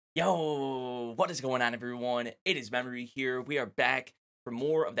Yo, what is going on, everyone? It is Memory here. We are back for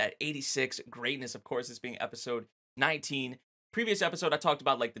more of that 86 greatness. Of course, this being episode 19. Previous episode, I talked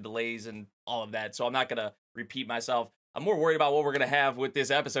about like the delays and all of that, so I'm not gonna repeat myself. I'm more worried about what we're gonna have with this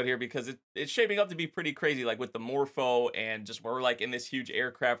episode here because it's shaping up to be pretty crazy, like with the Morpho and just we're like in this huge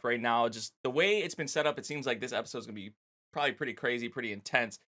aircraft right now. Just the way it's been set up, it seems like this episode is gonna be probably pretty crazy, pretty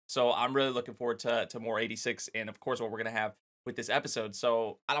intense. So I'm really looking forward to more 86 and of course what we're gonna have with this episode.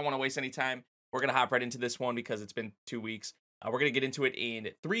 So I don't want to waste any time. We're going to hop right into this one because it's been 2 weeks. We're going to get into it in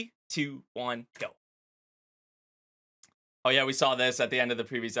 3, 2, 1, go. Oh yeah, we saw this at the end of the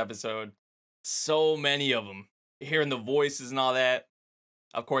previous episode. So many of them. Hearing the voices and all that.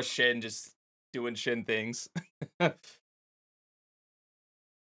 Of course, Shin just doing Shin things.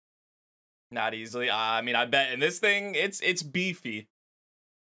 Not easily. I mean, I bet in this thing, it's beefy.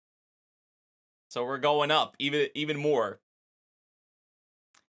 So we're going up even more.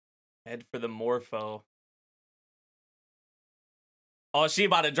 Head for the Morpho. Oh, she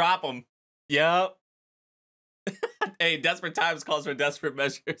about to drop him. Yep. Hey, desperate times calls for desperate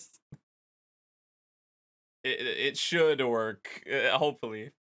measures. It should work,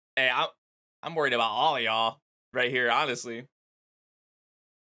 hopefully. Hey, I'm worried about all of y'all right here, honestly.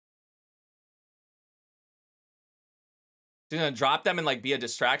 She's gonna drop them and like be a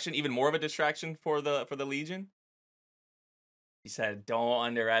distraction, even more of a distraction for the Legion. He said, "Don't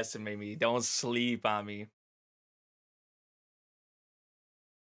underestimate me. Don't sleep on me."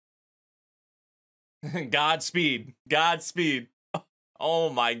 Godspeed. Godspeed. Oh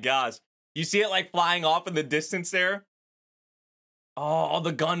my gosh. You see it like flying off in the distance there? Oh,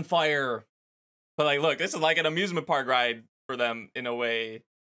 the gunfire. But like, look, this is like an amusement park ride for them in a way.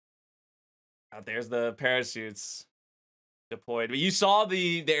 Out there's the parachutes deployed. But you saw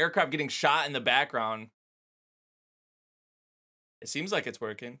the aircraft getting shot in the background. It seems like it's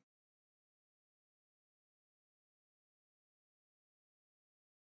working.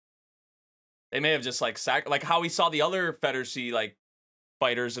 They may have just like like how we saw the other Federacy like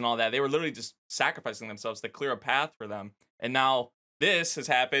fighters and all that. They were literally just sacrificing themselves to clear a path for them. And now this has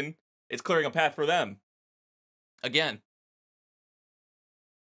happened. It's clearing a path for them. Again.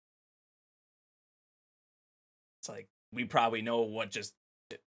 It's like we probably know what just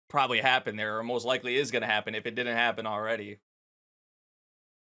probably happened there, or most likely is going to happen if it didn't happen already.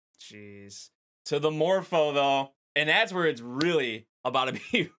 Jeez. To the Morpho, though. And that's where it's really about to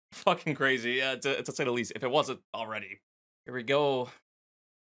be fucking crazy, to say the least, if it wasn't already. Here we go.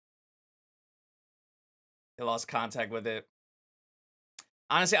 They lost contact with it.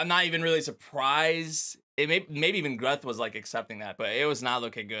 Honestly, I'm not even really surprised. It maybe even Greth was like accepting that, but it was not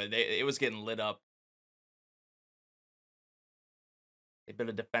looking good. It was getting lit up. They built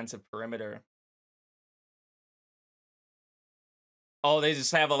a defensive perimeter. Oh, they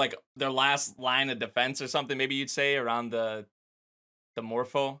just have like their last line of defense or something, maybe you'd say, around the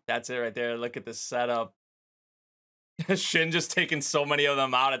Morpho. That's it right there. Look at the setup. Shin just taking so many of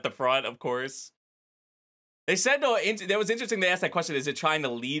them out at the front, of course. They said, though, that was interesting. They asked that question, is it trying to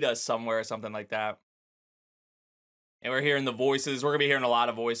lead us somewhere or something like that? And we're hearing the voices. We're going to be hearing a lot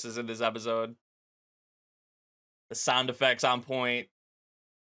of voices in this episode. The sound effects on point.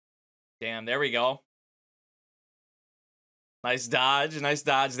 Damn, there we go. Nice dodge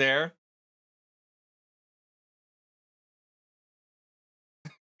there.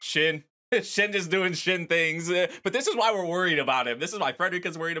 Shin just doing Shin things. But this is why we're worried about him. This is why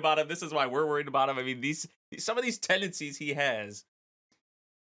Frederica's worried about him. This is why we're worried about him. I mean, some of these tendencies he has.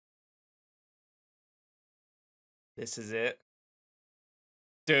 This is it.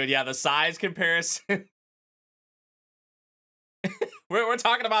 Dude, yeah, the size comparison. We're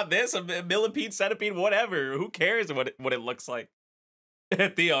talking about this, a millipede, centipede, whatever. Who cares what it looks like?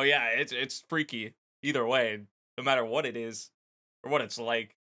 Theo, yeah, it's freaky. Either way, no matter what it is or what it's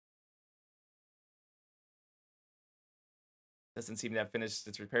like. Doesn't seem to have finished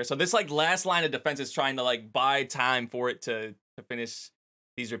its repair. So this like last line of defense is trying to like buy time for it to finish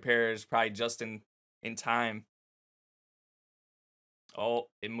these repairs, probably just in time. Oh,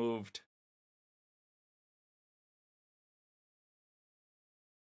 it moved.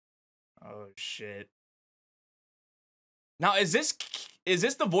 Oh shit. Now is this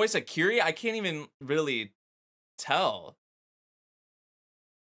the voice of Kiriya? I can't even really tell.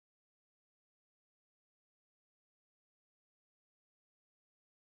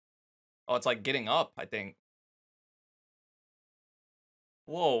 Oh, it's like getting up, I think.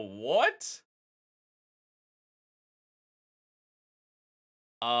 Whoa, what?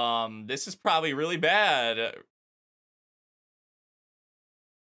 This is probably really bad.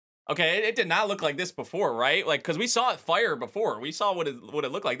 Okay, it did not look like this before, right? Like, because we saw it fire before. We saw what it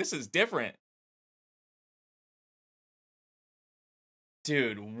looked like. This is different.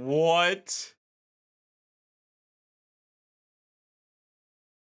 Dude, what?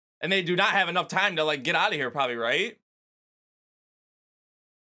 And they do not have enough time to, like, get out of here, probably, right?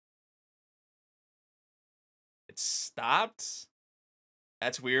 It stopped?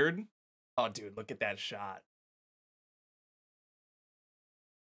 That's weird. Oh, dude, look at that shot.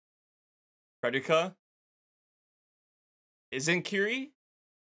 Frederica? Isn't Kiri?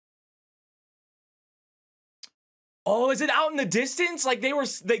 Oh, is it out in the distance? Like they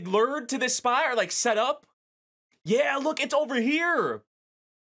lured to this spot or like set up? Yeah, look, it's over here.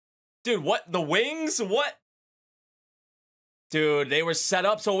 Dude, what? The wings? What? Dude, they were set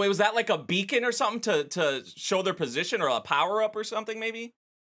up. So was that like a beacon or something to show their position or a power up or something maybe?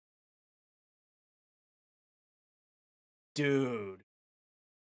 Dude.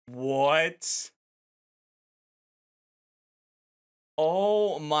 What?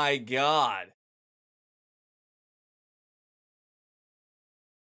 Oh my God.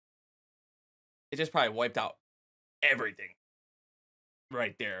 It just probably wiped out everything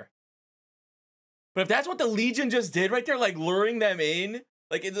right there. But if that's what the Legion just did right there, like luring them in,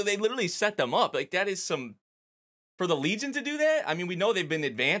 like they literally set them up. Like that is some, for the Legion to do that? I mean, we know they've been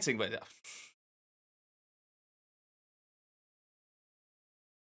advancing, but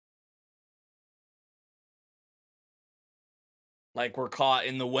like we're caught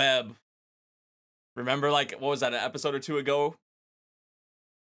in the web. Remember, like, what was that, an episode or two ago?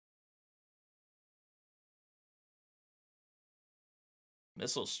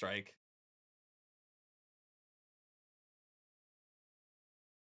 Missile strike.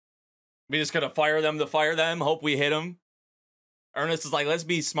 We just gonna fire them to fire them, hope we hit them. Ernest is like, let's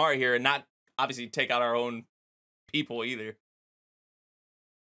be smart here and not obviously take out our own people either.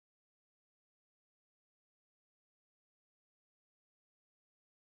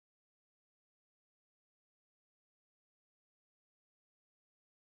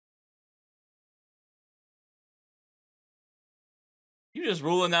 You just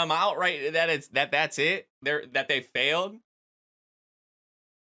ruling them out, right? That's it? That they failed?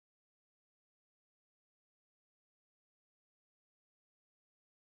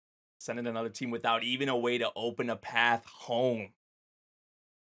 Sending another team without even a way to open a path home.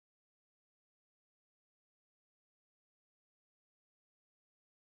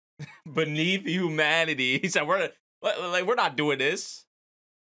 Beneath humanity. He said, we're not doing this.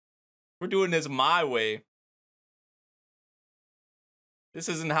 We're doing this my way. This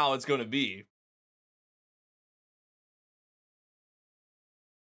isn't how it's gonna be.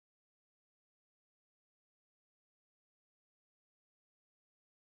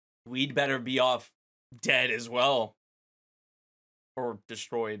 We'd better be off dead as well. Or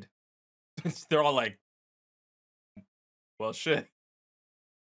destroyed. They're all like, well, shit.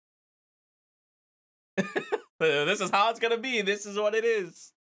 This is how it's gonna be. This is what it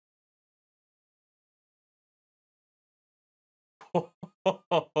is.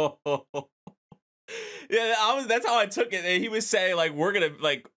 Yeah, that's how I took it. And he was saying like we're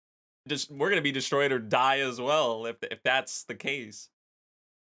gonna be destroyed or die as well if that's the case.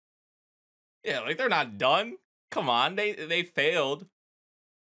 Yeah, like they're not done. Come on, they failed.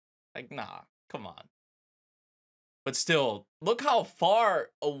 Like nah, come on. But still, look how far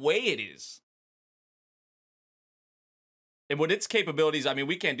away it is. And with its capabilities, I mean,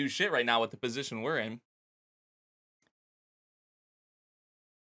 we can't do shit right now with the position we're in.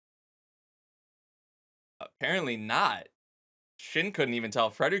 Apparently not. Shin couldn't even tell.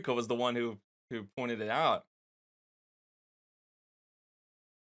 Frederica was the one who pointed it out.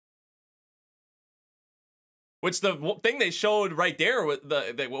 Which the thing they showed right there with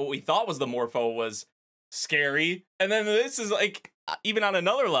what we thought was the Morpho was scary. And then this is like even on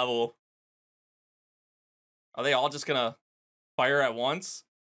another level. Are they all just gonna fire at once?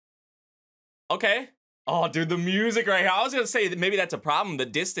 Okay. Oh, dude, the music right here. I was gonna say that maybe that's a problem, the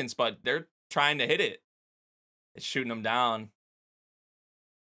distance, but they're trying to hit it. It's shooting them down.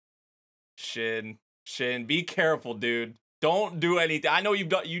 Shin, be careful, dude. Don't do anything. I know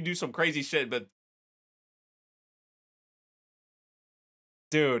you do some crazy shit, but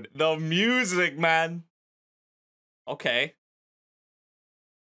dude, the music, man. Okay.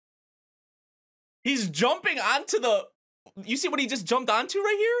 He's jumping onto the... You see what he just jumped onto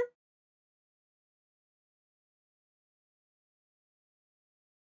right here?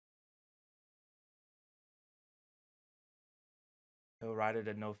 No rider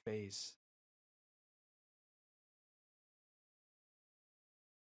to no face.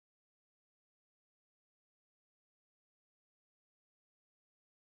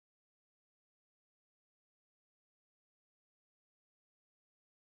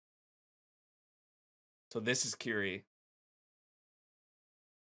 So this is Kiriya.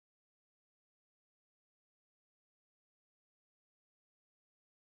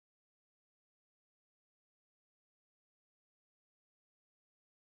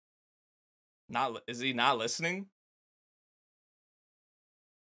 Is he not listening?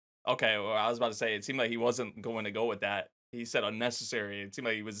 Okay, well, I was about to say, it seemed like he wasn't going to go with that. He said unnecessary. It seemed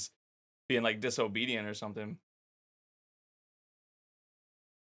like he was being, like, disobedient or something.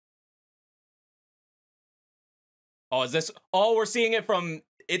 Oh, is this... Oh, we're seeing it from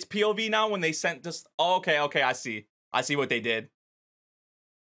its POV now when they sent this... Oh, okay, I see. I see what they did.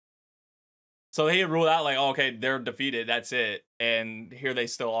 So they ruled out, like, oh, okay, they're defeated, that's it. And here they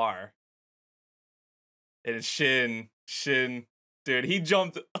still are. And it's Shin. Dude, he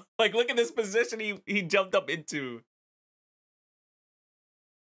jumped... Like, look at this position he jumped up into.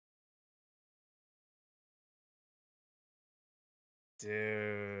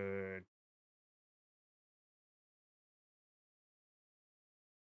 Dude.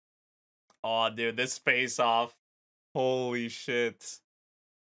 Oh, dude, this face off. Holy shit.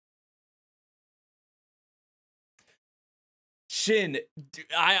 Shin,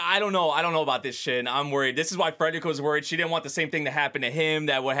 I don't know. I don't know about this Shin. I'm worried. This is why Frederick was worried. She didn't want the same thing to happen to him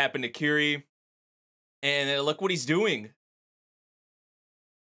that what happened to Kiriya. And look what he's doing.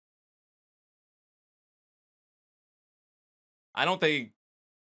 I don't think...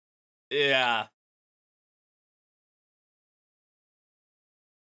 Yeah.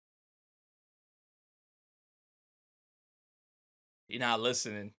 You're not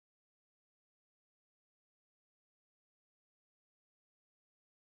listening.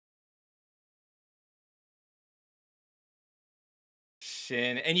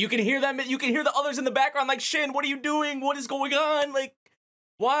 Shin. And you can hear them. You can hear the others in the background like, Shin, what are you doing? What is going on? Like,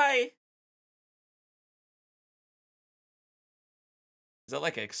 why? Is that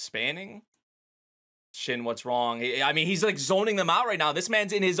like expanding? Shin, what's wrong? I mean, he's like zoning them out right now. This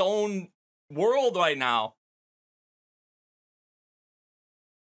man's in his own world right now.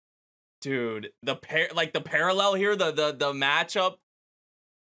 Dude, the parallel here, the matchup.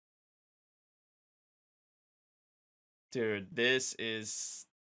 Dude, this is...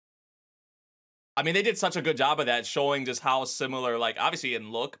 I mean, they did such a good job of that, showing just how similar, like, obviously in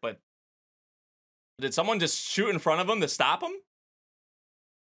look, but did someone just shoot in front of him to stop him?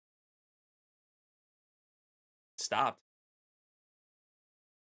 Stopped.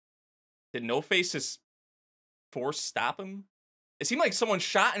 Did No Face just force stop him? It seemed like someone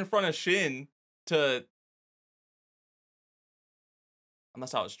shot in front of Shin to...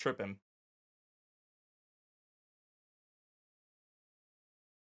 Unless I was tripping.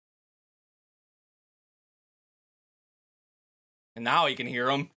 And now you can hear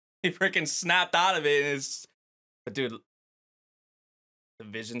him. He freaking snapped out of it. And it's... But dude, the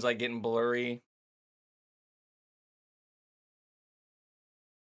vision's like getting blurry.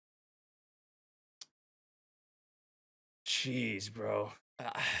 Jeez, bro.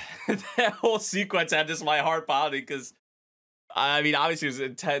 That whole sequence had just my heart pounding because, I mean, obviously it was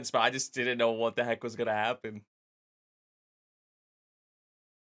intense, but I just didn't know what the heck was going to happen.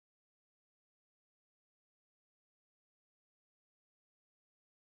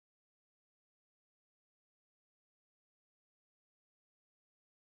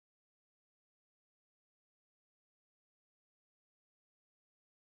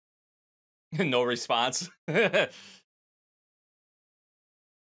 No response.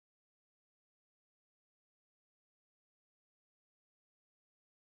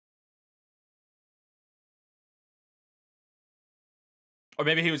 Or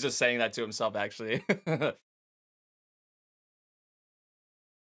maybe he was just saying that to himself, actually. Hey,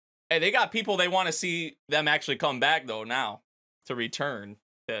 they got people they want to see them actually come back, though, now. To return.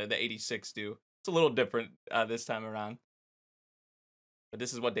 The 86 do. It's a little different this time around. But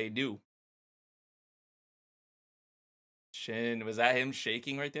this is what they do. Shin, was that him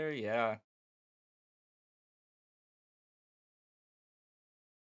shaking right there? Yeah.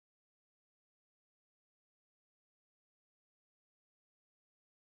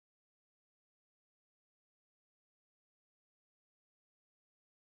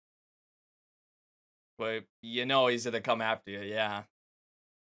 But you know he's gonna come after you, yeah.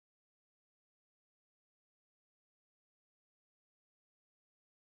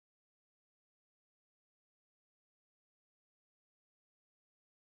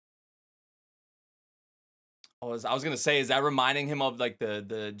 I was gonna say, is that reminding him of like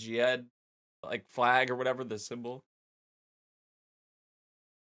the jihad like flag or whatever, the symbol?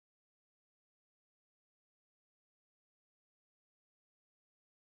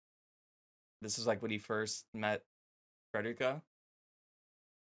 This is like when he first met Frederica.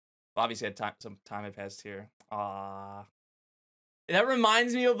 Obviously, some time had passed here. That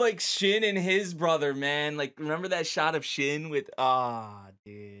reminds me of like Shin and his brother, man. Like, remember that shot of Shin with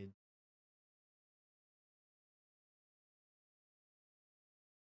dude.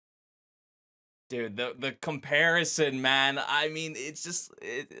 Dude, the comparison, man. I mean, it's just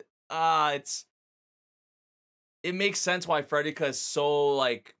it makes sense why Frederica is so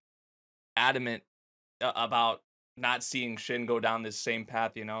like adamant about not seeing Shin go down this same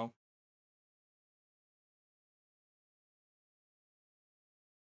path, you know?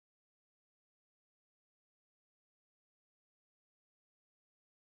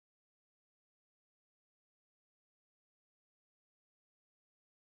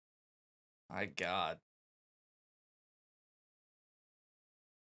 My God.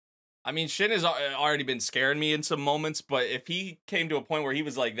 I mean, Shin has already been scaring me in some moments, but if he came to a point where he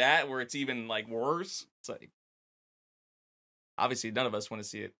was like that, where it's even like worse, it's like obviously none of us want to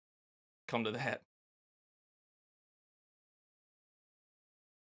see it come to that.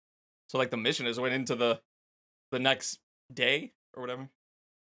 So like the mission is went into the next day or whatever.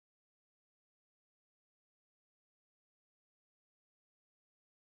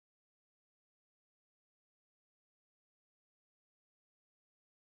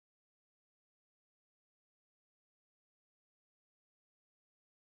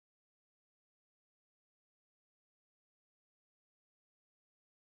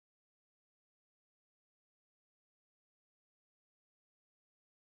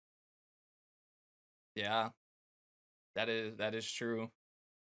 Yeah, that is true.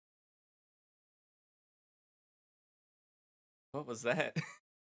 What was that?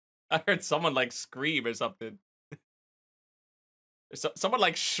 I heard someone like scream or something. Someone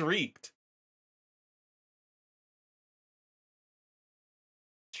like shrieked.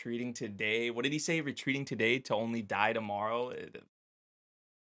 Retreating today. What did he say? Retreating today to only die tomorrow.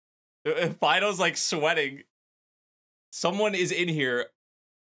 Fido's like sweating. Someone is in here.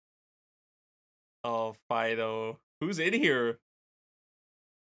 Oh, Fido. Who's in here?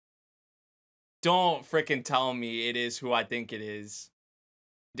 Don't freaking tell me it is who I think it is.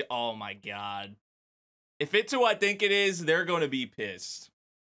 Oh my God. If it's who I think it is, they're going to be pissed.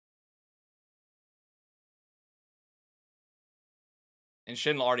 And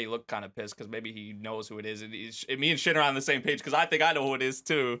Shin already looked kind of pissed because maybe he knows who it is. And me and Shin are on the same page because I think I know who it is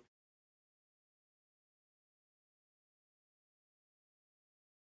too.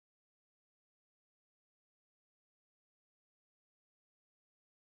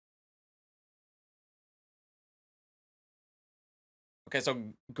 Okay, so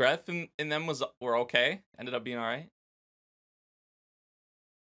Greth and them were okay. Ended up being all right.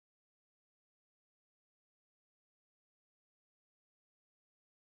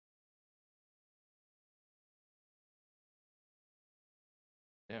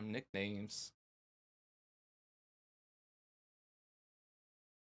 Damn nicknames.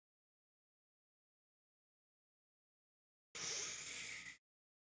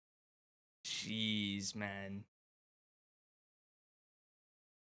 Jeez, man.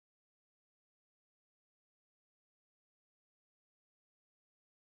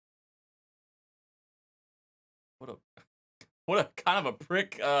 What a kind of a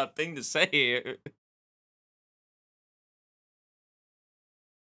prick thing to say.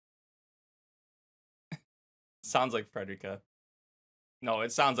 Sounds like Frederica. No,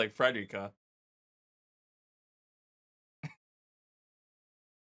 it sounds like Frederica.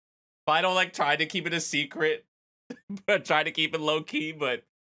 Fido like tried to keep it a secret, but tried to keep it low key, but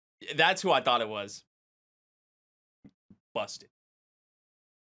that's who I thought it was. Busted.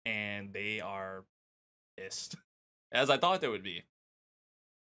 And they are pissed. As I thought they would be.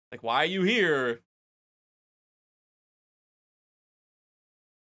 Like, why are you here?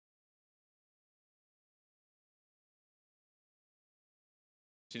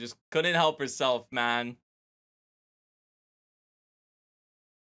 She just couldn't help herself, man.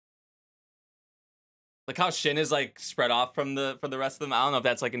 Like how Shin is like spread off from the rest of them. I don't know if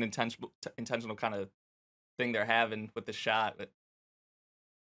that's like an intentional kind of thing they're having with the shot, but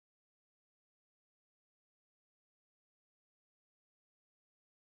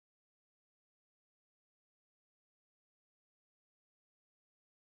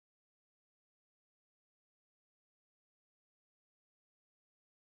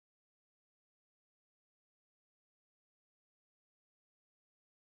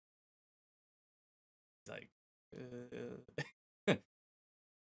it's like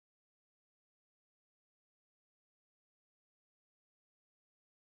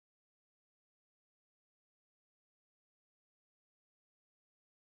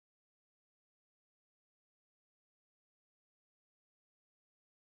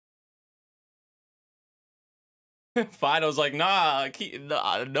Fido's like, nah,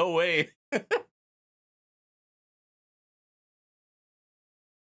 no way.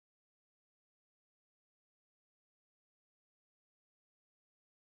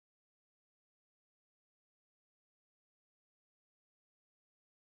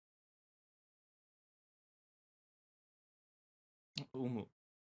 Umu.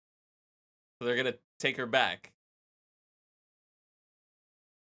 So they're gonna take her back.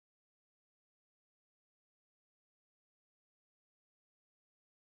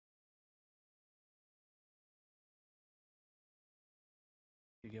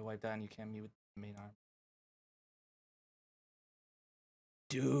 You get wiped out and you can't meet with the main arm.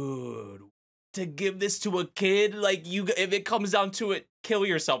 Dude, to give this to a kid, like, you, if it comes down to it, kill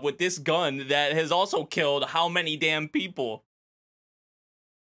yourself with this gun that has also killed how many damn people?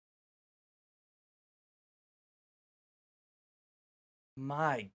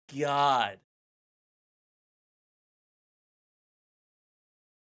 My God.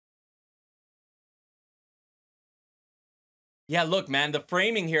 Yeah, look, man, the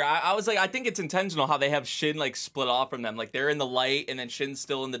framing here, I was like, I think it's intentional how they have Shin, like, split off from them. Like, they're in the light, and then Shin's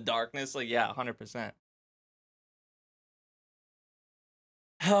still in the darkness. Like, yeah, 100%.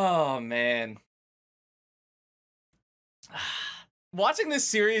 Oh, man. Watching this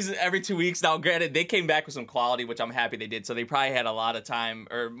series every 2 weeks, now, granted, they came back with some quality, which I'm happy they did, so they probably had a lot of time,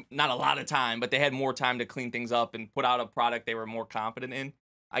 or not a lot of time, but they had more time to clean things up and put out a product they were more confident in,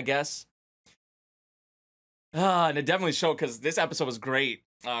 I guess. And it definitely showed, because this episode was great,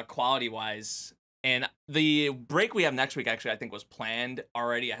 quality-wise. And the break we have next week, actually, I think was planned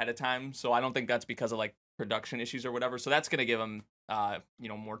already ahead of time, so I don't think that's because of, like, production issues or whatever. So that's going to give them, you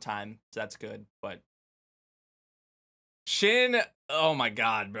know, more time, so that's good. But Shin, oh my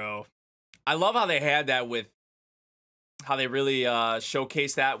God, bro. I love how they had that with, how they really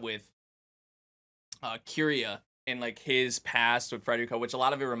showcased that with Kiriya and, like, his past with Frederica, which a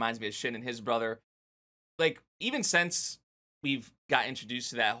lot of it reminds me of Shin and his brother. Like, even since we've got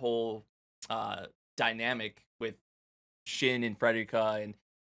introduced to that whole dynamic with Shin and Frederica,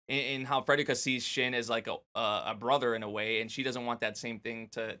 and how Frederica sees Shin as like a brother in a way, and she doesn't want that same thing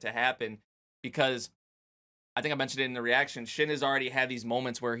to happen, because I think I mentioned it in the reaction. Shin has already had these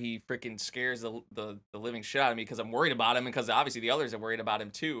moments where he freaking scares the living shit out of me, because I'm worried about him, and because obviously the others are worried about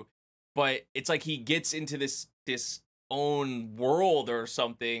him too. But it's like he gets into this own world or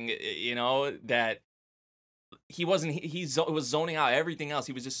something, you know, that he wasn't. He was zoning out everything else.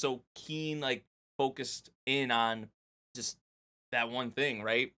 He was just so keen, like, focused in on just that one thing,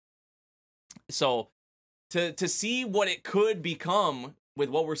 right? So to see what it could become with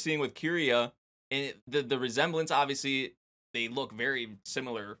what we're seeing with Kiriya, and the resemblance, obviously they look very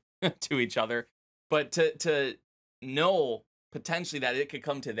similar to each other, but to know potentially that it could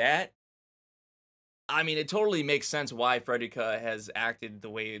come to that, I mean, it totally makes sense why Frederica has acted the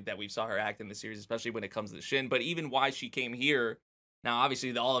way that we saw her act in the series, especially when it comes to Shin, but even why she came here. Now,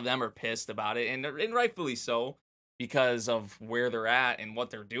 obviously, all of them are pissed about it, and rightfully so, because of where they're at and what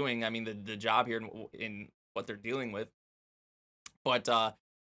they're doing. I mean, the job here in what they're dealing with. But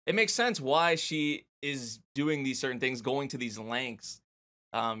it makes sense why she is doing these certain things, going to these lengths,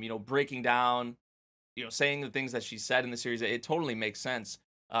 you know, breaking down, you know, saying the things that she said in the series. It totally makes sense,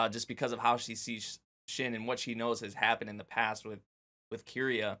 just because of how she sees Shin and what she knows has happened in the past with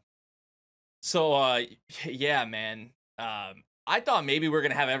Kiriya. So yeah, man. I thought maybe we're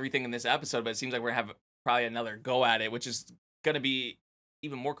gonna have everything in this episode, but it seems like we're gonna have probably another go at it, which is gonna be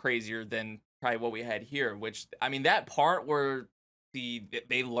even more crazier than probably what we had here. Which, I mean, that part where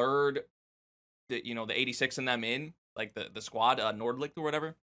they lured the, you know, the 86 and them in, like the squad, Nordlicht or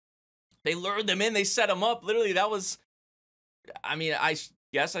whatever. They lured them in. They set them up. Literally, that was. I mean, I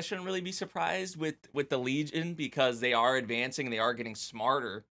guess I shouldn't really be surprised with the Legion, because they are advancing and they are getting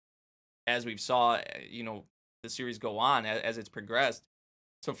smarter, as we've saw, you know, the series go on as it's progressed.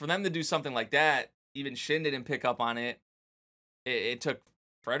 So for them to do something like that, even Shin didn't pick up on it. It took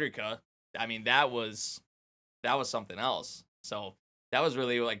Frederica. I mean, that was something else. So that was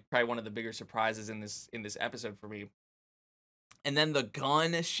really, like, probably one of the bigger surprises in this episode for me. And then the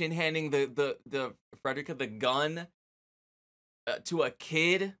gun, Shin handing the Frederica the gun, to a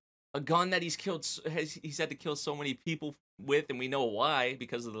kid, a gun that he's had to kill so many people with, and we know why,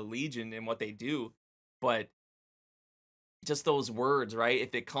 because of the Legion and what they do. But just those words, right?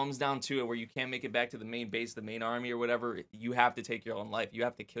 If it comes down to it, where you can't make it back to the main base, the main army or whatever, you have to take your own life. You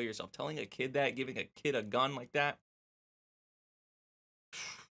have to kill yourself. Telling a kid that, giving a kid a gun like that,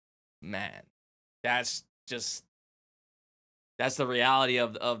 man, that's the reality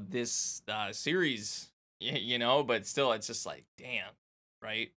of this series, you know. But still, it's just like, damn,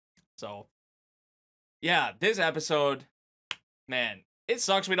 right? So yeah, this episode, man, it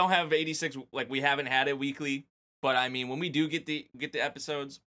sucks we don't have 86. Like we haven't had it weekly, but I mean, when we do get the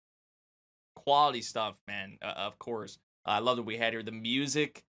episodes, quality stuff, man. Of course, I love that we had here. The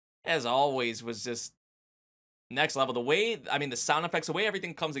music, as always, was just next level. The way, I mean, the sound effects, the way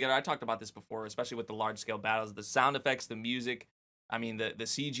everything comes together. I talked about this before, especially with the large scale battles. The sound effects, the music, I mean, the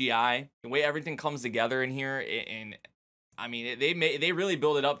CGI, the way everything comes together in here, and I mean, they really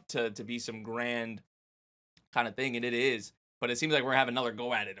build it up to be some grand kind of thing, and it is. But it seems like we're having another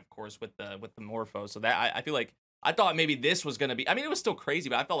go at it, of course, with the Morpho. So that I feel like I thought maybe this was gonna be. I mean, it was still crazy,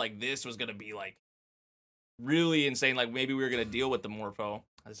 but I felt like this was gonna be like really insane. Like maybe we were gonna deal with the Morpho.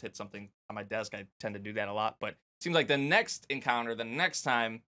 I just hit something on my desk. I tend to do that a lot, but it seems like the next encounter, the next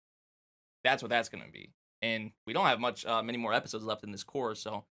time, that's what that's gonna be. And we don't have many more episodes left in this course.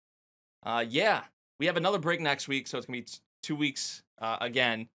 So, yeah, we have another break next week, so it's gonna be 2 weeks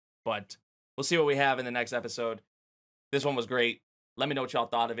again. But we'll see what we have in the next episode. This one was great. Let me know what y'all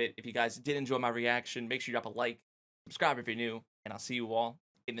thought of it. If you guys did enjoy my reaction, make sure you drop a like, subscribe if you're new, and I'll see you all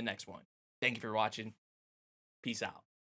in the next one. Thank you for watching. Peace out.